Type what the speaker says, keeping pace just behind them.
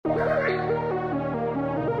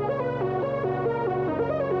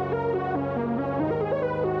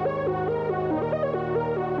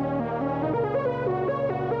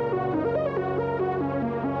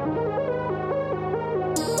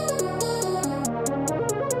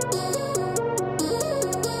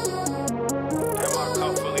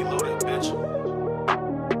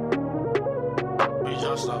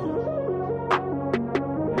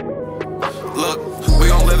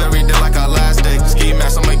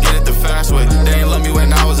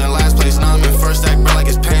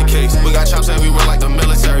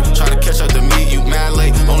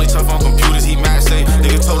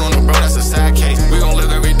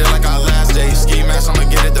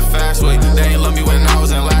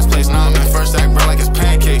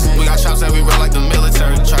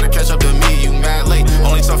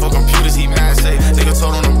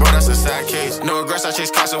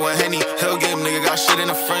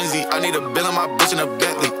my bitch in a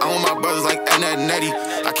Bentley. I want my brothers like Edna and Nettie.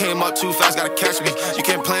 I came up too fast, gotta catch me. You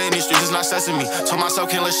can't play in these streets, it's not sesame. Told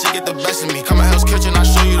myself can't let shit get the best of me. Come to Hell's Kitchen, I'll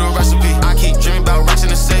show you the recipe. I keep dreaming about racks in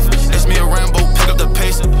the safe. It's me and Rambo, pick up the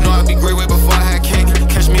pace. Know I'd be great way before I had cake.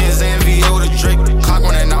 Catch me in ZNVO with a Drake. Clock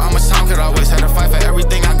running out, how much time could I waste? Had to fight for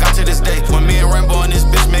everything I got to this day. When me and Rambo and this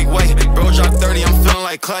bitch make way. Bro drop 30, I'm feeling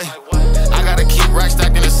like Clay. I gotta keep racks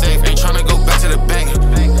stacked in the safe. Ain't tryna go back to the bank.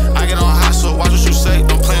 I get on hot, so watch what you say.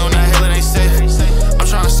 Don't play on that hill, it ain't safe. I'm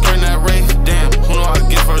tryna skirt in that rave. Damn, who know I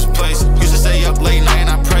get first place? Used to stay up late night and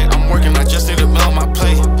I pray. I'm working, I just need to build my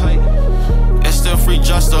plate. It's still free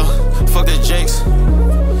just though. Fuck the Jakes.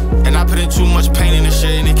 And I put in too much pain in this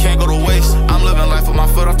shit and it can't go to waste. I'm living life with my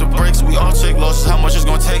foot off the brakes. We all take losses, how much it's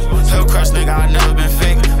gonna take? Hell crash, nigga, I never been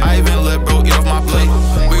fake. I even let bro eat off my plate.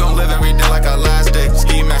 We gon' live every day like our last day.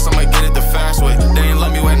 Ski mask, I'ma get it the fast way. They ain't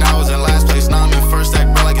love me when I was in last place. Now I'm in first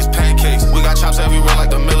act, bro, like it's pancakes. We got chops everywhere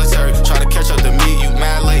like the military. Try to catch up to me, you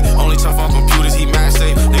mad late. Only tough on computers, he mad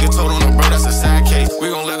safe. Nigga told on him, bro, that's a sad case. We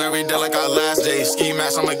gon' live every day like our last day. Ski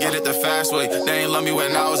mask, I'ma get it the fast way. They ain't love me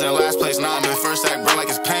when I was in last place. Now I'm in first act, bro, like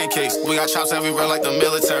it's pancakes. We got chops everywhere like the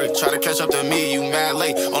military. Try to catch up to me, you mad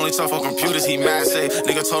late. Only tough on computers, he mad safe.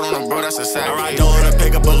 Nigga told on him, bro, that's a sad case. Alright, don't wanna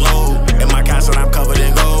pick up a load. In my castle, I'm covered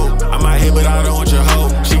in gold. I'm out here, but I don't want your hoe.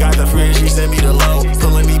 She got the free and she sent me the low.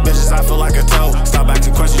 Pulling me bitches, I feel like a toe. Stop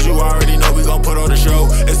asking questions, you already know we gon' put on the show.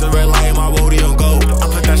 It's the red light in my woody on gold. I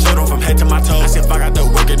put that shit on from head to my toes. Ask if I got the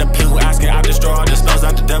work and the people asking. I destroy all the spells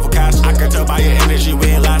out the devil cast. I can tell by your energy we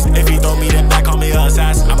ain't last. If he throw me that back, call me a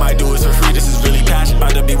assassin. I might do this for free, this is really passion.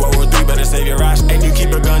 About to be World War III, better save your ass. And you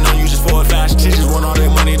keep a gun on you just for a flash. She just want all their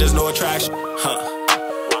money, there's no attraction.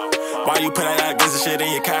 Why you put that against the shit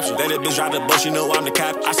in your caption? Let it bitch drop the bush, you know I'm the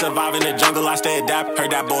cap. I survive in the jungle, I stay adapt.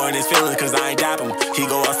 Heard that boy in his feelings, cause I ain't dap him. He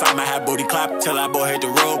go outside, my hat booty clap. Till that boy hit the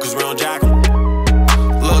road, cause we don't jack him.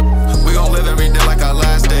 Look, we gon' live every day like our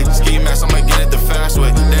last day. Ski mask, I'ma get it the fast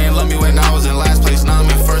way. They ain't love me when I was in last place. Now I'm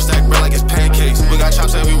in first act, bro, like it's pancakes. We got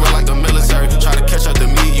chops everywhere like the military. Try to catch up to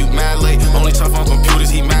me, you mad late. Only tough on computers,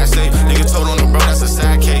 he mad safe. Nigga told on him, bro, that's a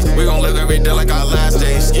sad case. We gon' live every day like our last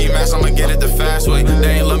day. Ski mask, I'ma get it the fast way.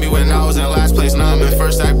 They ain't love me when I was in last place. Now I'm in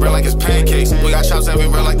first act, bro, like it's pancakes. We got chops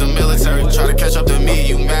everywhere like the military. Try to catch up to me,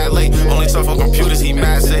 you mad late. Only tough on computers, he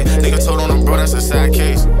mad safe. Nigga told on him, bro, that's a sad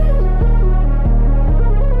case.